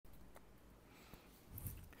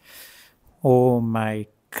Oh my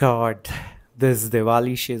god, this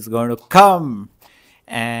Diwali is going to come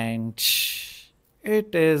and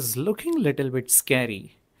it is looking a little bit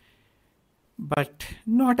scary, but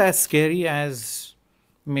not as scary as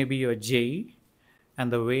maybe your JE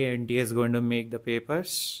and the way NTA is going to make the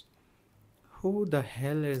papers. Who the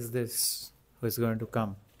hell is this who is going to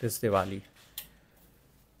come this Diwali?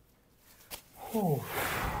 Oh.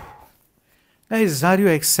 Guys, are you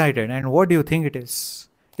excited? And what do you think it is?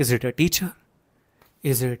 Is it a teacher?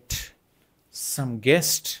 Is it some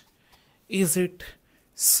guest? Is it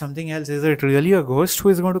something else? Is it really a ghost who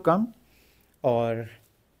is going to come? Or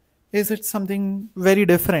is it something very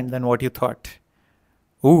different than what you thought?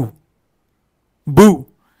 Ooh, boo.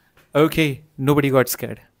 Okay, nobody got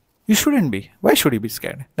scared. You shouldn't be. Why should you be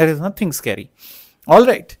scared? There is nothing scary. All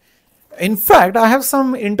right. In fact, I have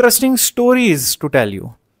some interesting stories to tell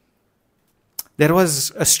you. There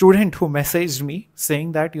was a student who messaged me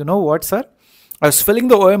saying that, you know what, sir? I was filling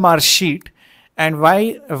the OMR sheet, and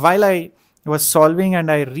while I was solving and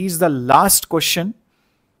I reached the last question,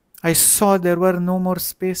 I saw there were no more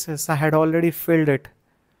spaces. I had already filled it.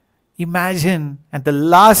 Imagine at the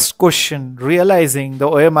last question realizing the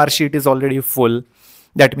OMR sheet is already full.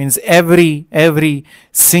 That means every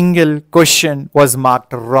single question was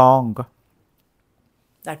marked wrong.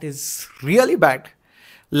 That is really bad.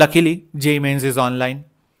 Luckily, JEE Mains is online.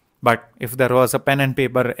 But if there was a pen and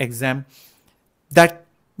paper exam, that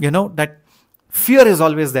fear is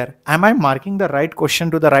always there. Am I marking the right question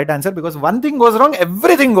to the right answer? Because one thing goes wrong,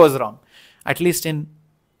 everything goes wrong. At least in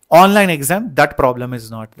online exam, that problem is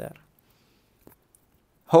not there.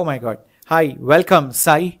 Oh my God. Hi, welcome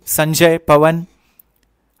Sai, Sanjay, Pawan.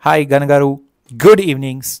 Hi, Ganagaru. Good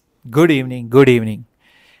evenings. Good evening. Good evening.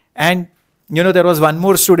 And there was one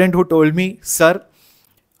more student who told me, sir,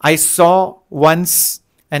 I saw once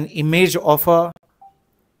an image of a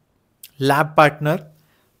lab partner,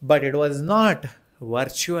 but it was not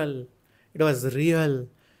virtual. It was real.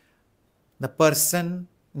 The person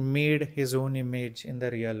made his own image in the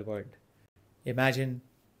real world. Imagine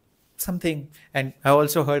something. And I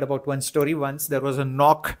also heard about one story once. There was a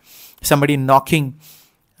knock, somebody knocking,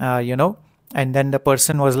 and then the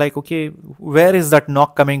person was like, okay, where is that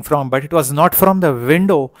knock coming from? But it was not from the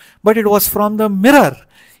window, but it was from the mirror.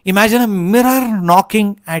 Imagine a mirror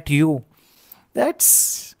knocking at you.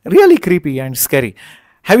 That's really creepy and scary.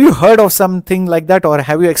 Have you heard of something like that, or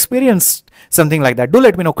have you experienced something like that? Do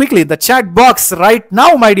let me know quickly in the chat box right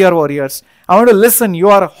now, my dear warriors. I want to listen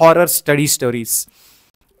your horror study stories.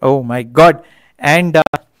 Oh my God. And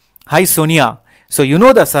hi, Sonia. So you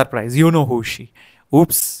know the surprise. You know who she.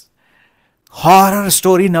 Oops. Horror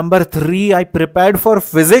story number 3. I prepared for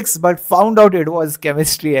physics, but found out it was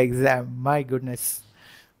chemistry exam. My goodness.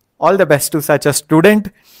 All the best to such a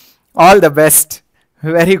student. All the best.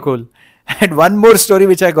 Very cool. And one more story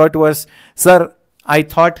which I got was, sir, I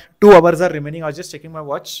thought 2 hours are remaining. I was just checking my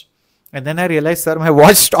watch. And then I realized, sir, my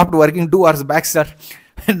watch stopped working 2 hours back, sir.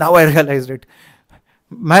 And now I realized it.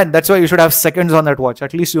 Man, that's why you should have seconds on that watch.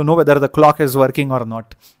 At least you know whether the clock is working or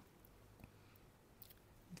not.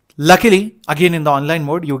 Luckily, again in the online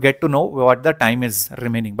mode, you get to know what the time is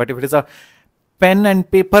remaining. But if it is a pen and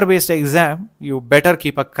paper based exam, you better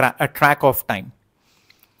keep a track of time.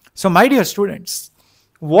 So my dear students,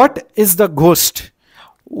 what is the ghost?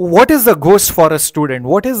 What is the ghost for a student?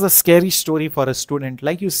 What is the scary story for a student?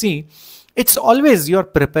 Like you see, it's always your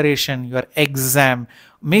preparation, your exam,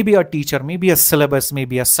 maybe a teacher, maybe a syllabus,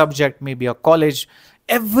 maybe a subject, maybe a college.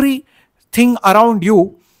 Everything around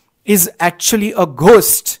you is actually a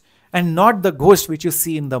ghost and not the ghost which you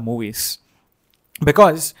see in the movies.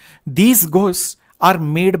 Because these ghosts are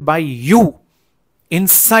made by you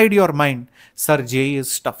inside your mind. Sir, JEE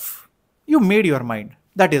is tough. You made your mind.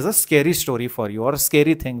 That is a scary story for you or a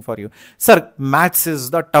scary thing for you. Sir, maths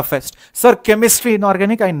is the toughest. Sir, chemistry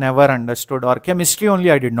inorganic I never understood, or chemistry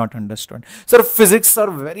only I did not understand. Sir, physics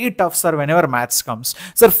are very tough, sir, whenever maths comes.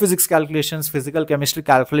 Sir, physics calculations, physical chemistry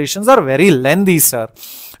calculations are very lengthy, sir.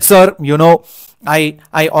 Sir,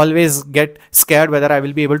 I always get scared whether I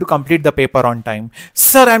will be able to complete the paper on time.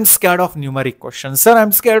 Sir, I'm scared of numeric questions. Sir,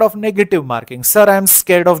 I'm scared of negative marking. Sir, I'm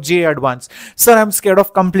scared of JEE Advanced. Sir, I'm scared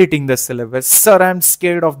of completing the syllabus. Sir, I'm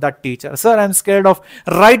scared of that teacher. Sir, I'm scared of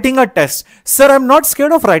writing a test. Sir, I'm not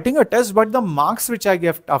scared of writing a test, but the marks which I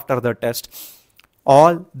get after the test.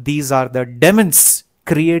 All these are the demons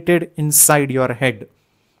created inside your head.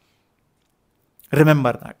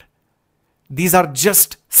 Remember that. These are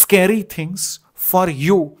just scary things for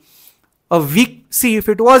you. See, if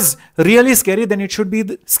it was really scary, then it should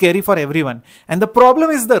be scary for everyone. And the problem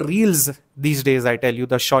is the reels these days, I tell you,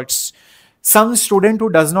 the shorts. Some student who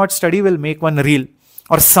does not study will make one reel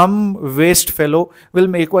or some waste fellow will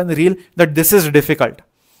make one reel that this is difficult.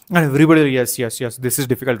 And everybody, yes, this is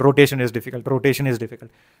difficult. Rotation is difficult. Rotation is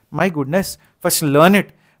difficult. My goodness, first learn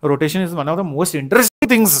it. Rotation is one of the most interesting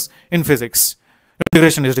things in physics.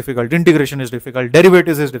 Integration is difficult. Integration is difficult.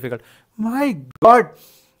 Derivatives is difficult. My God,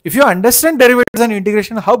 if you understand derivatives and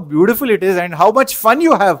integration, how beautiful it is and how much fun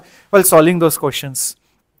you have while solving those questions.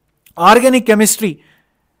 Organic chemistry,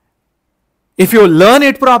 if you learn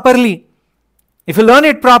it properly,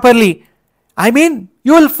 I mean,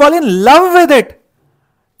 you will fall in love with it.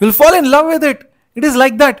 You'll fall in love with it. It is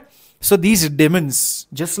like that. So these demons,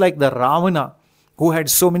 just like the Ravana, who had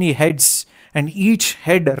so many heads, and each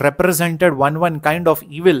head represented one kind of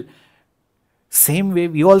evil. Same way,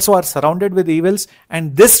 we also are surrounded with evils,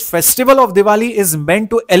 and this festival of Diwali is meant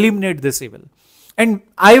to eliminate this evil. And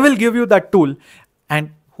I will give you that tool.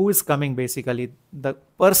 And who is coming basically? The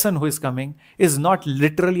person who is coming is not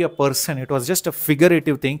literally a person. It was just a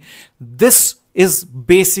figurative thing. This is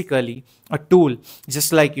basically a tool,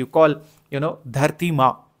 just like you call, Dharti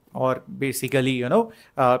Ma, or basically,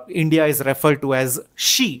 India is referred to as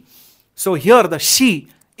she. So here the she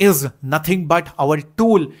is nothing but our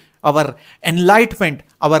tool, our enlightenment,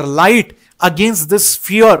 our light against this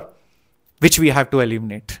fear which we have to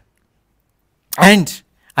eliminate. And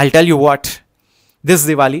I'll tell you what, this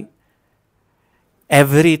Diwali,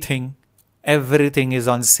 everything is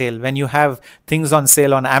on sale. When you have things on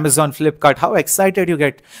sale on Amazon, Flipkart, how excited you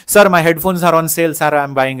get. Sir, my headphones are on sale. Sir,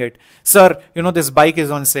 I'm buying it. Sir, this bike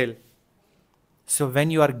is on sale. So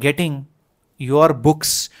when you are getting your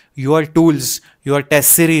books, your tools, your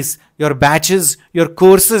test series, your batches, your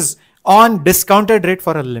courses on discounted rate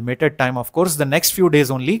for a limited time, of course, the next few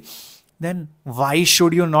days only, then why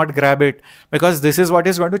should you not grab it? Because this is what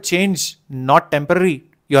is going to change, not temporary,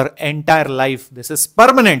 your entire life. This is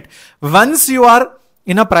permanent. Once you are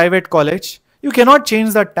in a private college, you cannot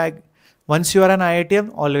change that tag. Once you are an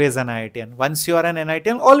IITian, always an IITian. Once you are an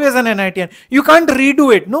NITian, always an NITian. You can't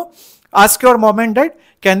redo it, no? Ask your mom and dad,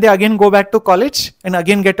 can they again go back to college and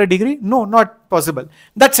again get a degree? No, not possible.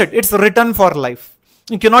 That's it. It's written for life.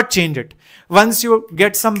 You cannot change it. Once you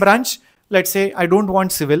get some branch, let's say I don't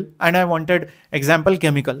want civil and I wanted, example,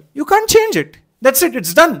 chemical. You can't change it. That's it.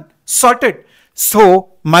 It's done. Sorted. So,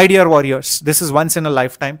 my dear warriors, this is once in a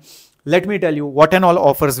lifetime. Let me tell you what and all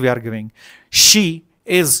offers we are giving. She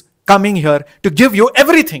is coming here to give you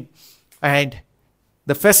everything. And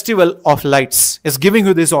the Festival of Lights is giving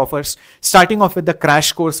you these offers, starting off with the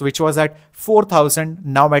crash course, which was at 4,000,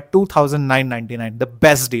 now at 2,999. The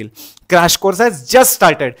best deal. Crash course has just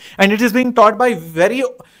started and it is being taught by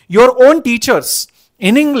your own teachers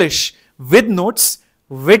in English, with notes,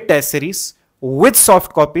 with test series, with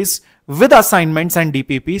soft copies, with assignments and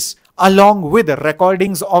DPPs, along with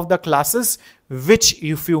recordings of the classes, which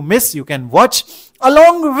if you miss, you can watch,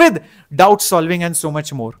 along with doubt solving and so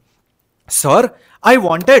much more. Sir, I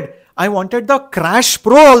wanted the Crash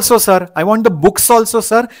Pro also, sir. I want the books also,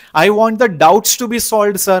 sir. I want the doubts to be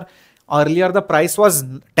solved, sir. Earlier, the price was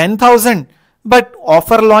 10,000, but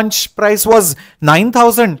offer launch price was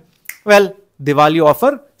 9,000. Well, Diwali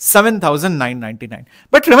offer 7,999.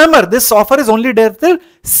 But remember, this offer is only there till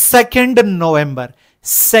 2nd November.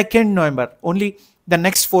 2nd November. Only the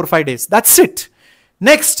next 4-5 days. That's it.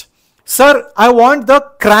 Next, sir, I want the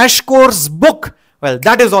Crash Course book. Well,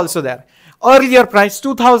 that is also there. Earlier price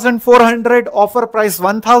 2,400, offer price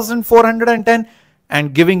 1,410,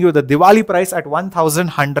 and giving you the Diwali price at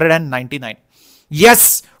 1,199.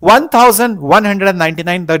 Yes,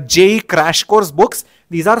 1,199, the JEE Crash Course books.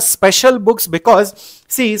 These are special books because,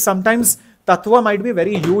 see, sometimes Tattva might be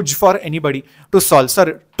very huge for anybody to solve.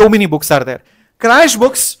 Sir, too many books are there. Crash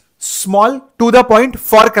books, small, to the point,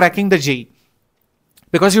 for cracking the JEE.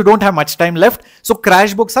 Because you don't have much time left. So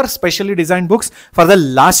crash books are specially designed books for the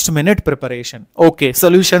last minute preparation. Okay,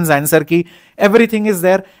 solutions, answer key, everything is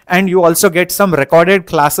there. And you also get some recorded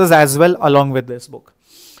classes as well along with this book.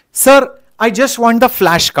 Sir, I just want the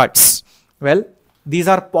flashcards. Well, these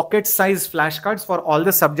are pocket size flashcards for all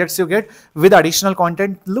the subjects you get with additional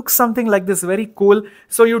content. Looks something like this, very cool.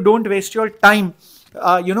 So you don't waste your time,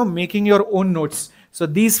 making your own notes. So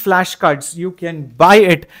these flashcards, you can buy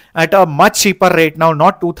it at a much cheaper rate now,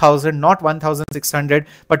 not 2,000, not 1,600,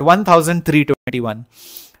 but 1,321.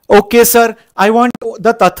 Okay, sir, I want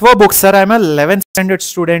the Tattva book, sir. I'm an 11th standard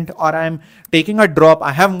student or I'm taking a drop.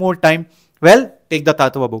 I have more time. Well, take the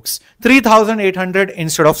Tattva books. 3,800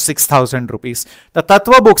 instead of 6,000 rupees. The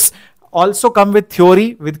Tattva books also come with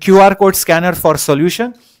theory, with QR code scanner for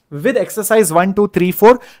solution, with exercise 1, 2, 3,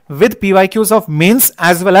 4, with PYQs of mains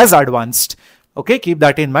as well as advanced. Okay, keep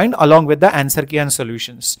that in mind along with the answer key and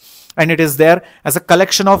solutions. And it is there as a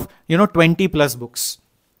collection of, 20 plus books.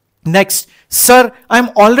 Next, sir, I'm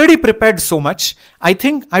already prepared so much. I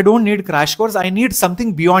think I don't need crash course. I need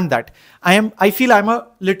something beyond that. I feel I'm a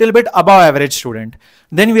little bit above average student.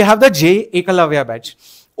 Then we have the J Ekalavya batch.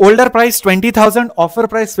 Older price 20,000, offer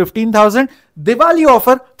price 15,000, Diwali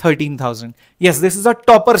offer 13,000. Yes, this is a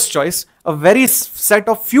topper's choice. A very set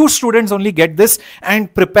of few students only get this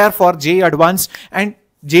and prepare for J Advanced, and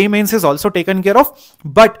J Mains is also taken care of,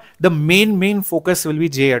 but the main focus will be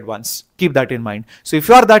J Advanced. Keep that in mind. So if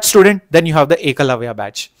you are that student, then you have the Ekalavya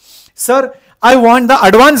batch. Sir, I want the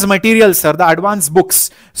advanced materials, sir, the advanced books.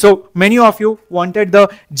 So many of you wanted the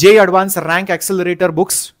J Advanced Rank Accelerator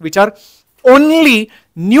books, which are only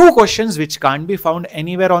new questions which can't be found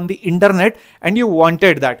anywhere on the internet, and you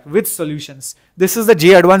wanted that with solutions. This is the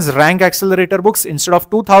J Advanced Rank Accelerator books. Instead of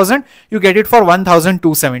 2,000, you get it for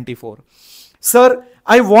 1,274. Sir,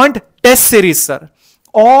 I want test series, sir.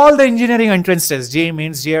 All the engineering entrance tests, J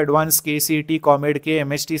Mains, J Advanced, KCET, COMED K,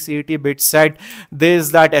 MHT, CET, BITSAT, this,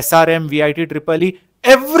 that, SRM, VIT, Triple E,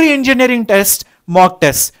 every engineering test, mock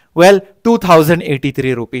test. Well,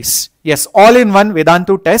 2,083 rupees. Yes, all in one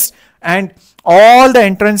Vedantu test, and all the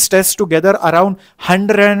entrance tests together around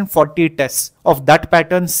 140 tests of that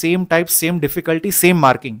pattern, same type, same difficulty, same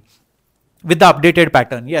marking with the updated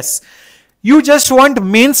pattern. Yes. You just want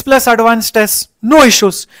mains plus advanced tests, no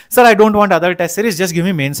issues. Sir, I don't want other test series, just give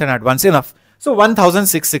me mains and advanced, enough. So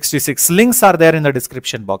 1,666, links are there in the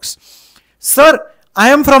description box. Sir, I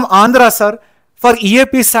am from Andhra, sir. For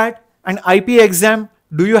EAP SAT and IP exam,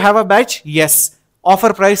 do you have a batch? Yes.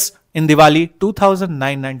 Offer price in Diwali,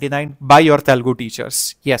 2,999 by your Telugu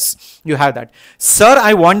teachers. Yes, you have that. Sir,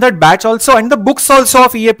 I want that batch also and the books also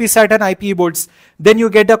of EAP SAT and IPE boards. Then you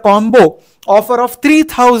get a combo offer of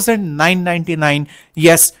 3,999.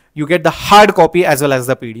 Yes, you get the hard copy as well as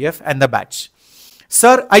the PDF and the batch.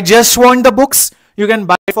 Sir, I just want the books. You can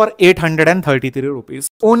buy for 833 rupees.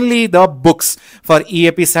 Only the books for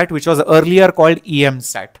EAP SAT, which was earlier called EM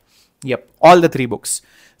SAT. Yep, all the three books.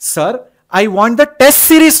 Sir, I want the test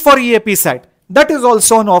series for EAP SAT. That is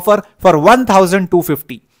also on offer for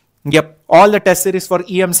 1,250. Yep, all the test series for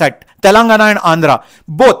EM SAT, Telangana and Andhra,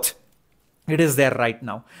 both. It is there right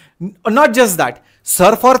now. Not just that.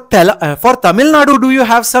 Sir, for Tamil Nadu, do you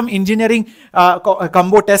have some engineering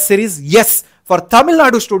combo test series? Yes. For Tamil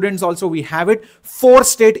Nadu students also, we have it. 4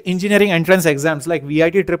 state engineering entrance exams like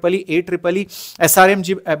VIT, EEE, AEEE,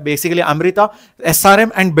 SRM, basically Amrita,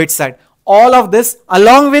 SRM and BITSAT. All of this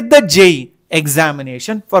along with the JEE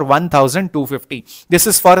examination for 1,250. This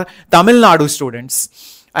is for Tamil Nadu students.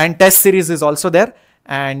 And test series is also there.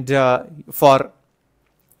 And for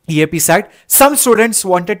EAP SAT, some students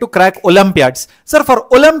wanted to crack Olympiads. Sir, for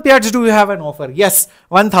Olympiads, do you have an offer? Yes,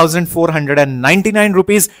 1,499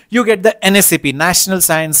 rupees. You get the NSCP, National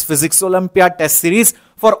Science Physics Olympiad test series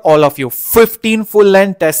for all of you. 15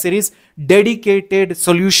 full-length test series, dedicated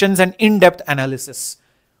solutions and in-depth analysis.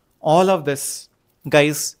 All of this,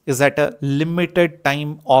 guys, is at a limited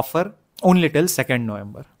time offer only till 2nd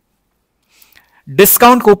November.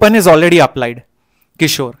 Discount coupon is already applied.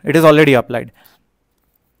 Kishore, it is already applied.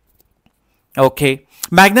 Okay,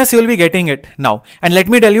 Magnus, you will be getting it now. And let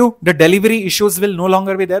me tell you, the delivery issues will no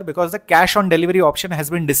longer be there because the cash on delivery option has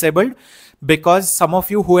been disabled, because some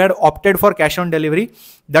of you who had opted for cash on delivery,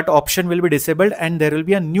 that option will be disabled and there will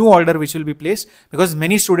be a new order which will be placed because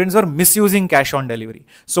many students are misusing cash on delivery.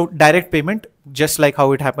 So direct payment, just like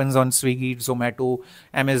how it happens on Swiggy, Zomato,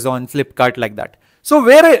 Amazon, Flipkart, like that. So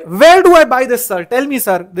where do I buy this, sir? Tell me,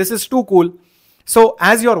 sir, this is too cool. So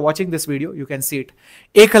as you are watching this video, you can see it.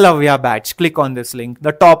 Ekalavya batch, click on this link,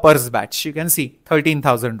 the toppers batch, you can see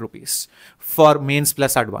 13,000 rupees for mains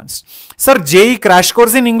plus advanced. Sir, JEE crash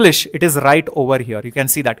course in English, it is right over here. You can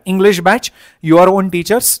see that English batch, your own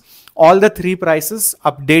teachers, all the 3 prices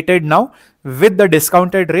updated now with the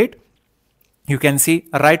discounted rate. You can see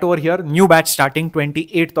right over here, new batch starting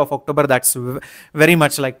 28th of October. That's very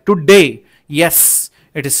much like today. Yes.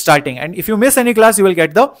 It is starting, and if you miss any class, you will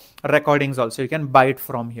get the recordings also. You can buy it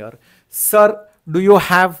from here. Sir, do you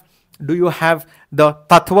have the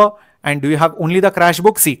Tattva and do you have only the crash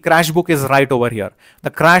book? See, crash book is right over here. The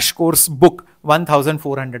crash course book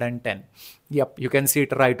 1,410. Yep, you can see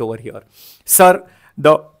it right over here. Sir,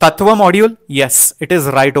 the Tattva module, yes, it is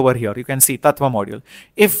right over here. You can see Tattva module.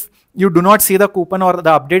 If you do not see the coupon or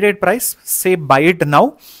the updated price, say buy it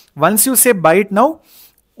now. Once you say buy it now,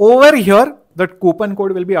 over here, that coupon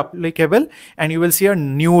code will be applicable and you will see a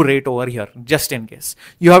new rate over here, just in case.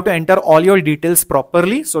 You have to enter all your details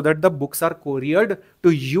properly so that the books are couriered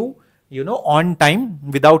to you, on time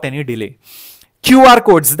without any delay. QR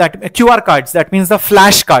cards, that means the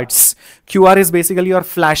flash cards. QR is basically your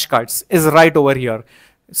flash cards, is right over here.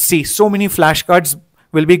 See, so many flash cards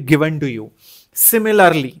will be given to you.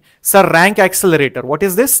 Similarly, sir, rank accelerator. What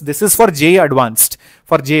is this? This is for J advanced.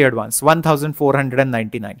 For J advanced,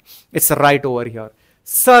 1499. It's right over here.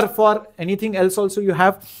 Sir, for anything else also you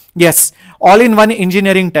have? Yes, all-in-one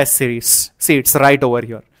engineering test series. See, it's right over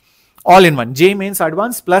here. All-in-one. J mains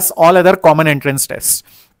advanced plus all other common entrance tests.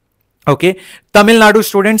 Okay. Tamil Nadu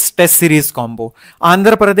students test series combo.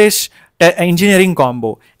 Andhra Pradesh engineering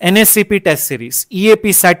combo. NSCP test series.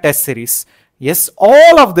 EAP SAT test series. Yes,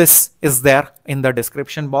 all of this is there in the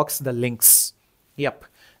description box, the links. Yep.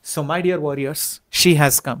 So my dear warriors, she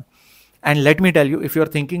has come. And let me tell you, if you're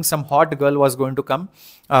thinking some hot girl was going to come,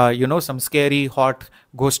 some scary hot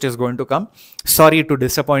ghost is going to come. Sorry to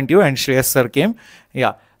disappoint you, and Shreyas sir came.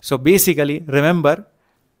 Yeah. So basically, remember,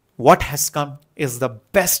 what has come is the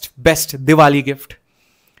best Diwali gift.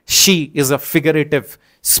 She is a figurative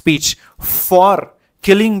speech for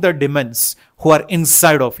killing the demons who are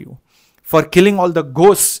inside of you, for killing all the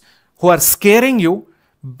ghosts who are scaring you,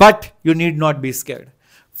 but you need not be scared.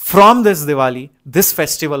 From this Diwali, this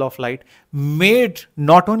festival of light made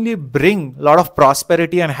not only bring a lot of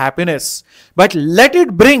prosperity and happiness, but let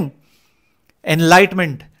it bring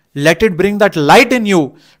enlightenment. Let it bring that light in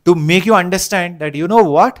you to make you understand that, you know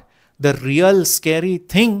what? The real scary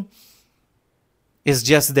thing is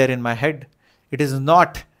just there in my head. It is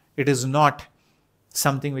not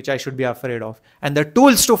something which I should be afraid of. And the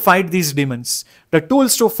tools to fight these demons, the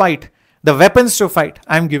tools to fight, the weapons to fight,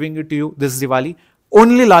 I am giving it to you this Diwali,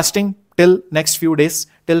 only lasting till next few days,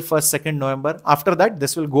 till 1st, 2nd November. After that,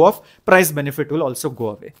 this will go off. Price benefit will also go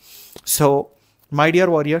away. So, my dear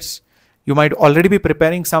warriors, you might already be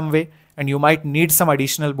preparing some way, and you might need some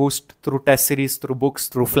additional boost through test series, through books,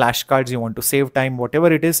 through flashcards. You want to save time, whatever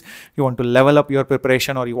it is. You want to level up your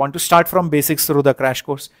preparation, or you want to start from basics through the crash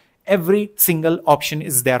course. Every single option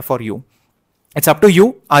is there for you. It's up to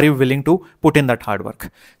you. Are you willing to put in that hard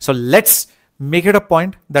work? So let's make it a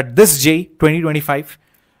point that this J 2025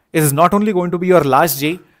 is not only going to be your last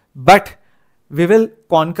J, but we will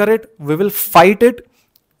conquer it. We will fight it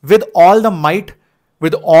with all the might,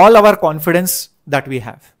 with all our confidence that we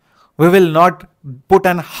have. We will not put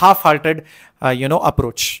an half-hearted,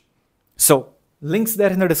 approach. So links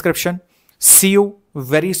there in the description. See you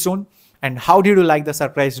very soon. And how did you like the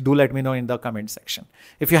surprise? Do let me know in the comment section.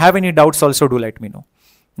 If you have any doubts also, do let me know.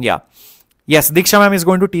 Yeah. Yes, Diksha ma'am is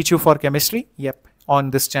going to teach you for chemistry. Yep.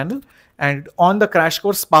 On this channel. And on the crash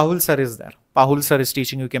course, Pahul sir is there. Pahul sir is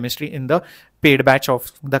teaching you chemistry in the paid batch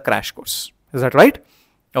of the crash course. Is that right?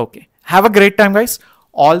 Okay. Have a great time, guys.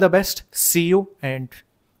 All the best. See you and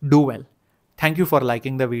do well. Thank you for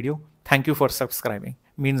liking the video. Thank you for subscribing.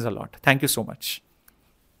 Means a lot. Thank you so much.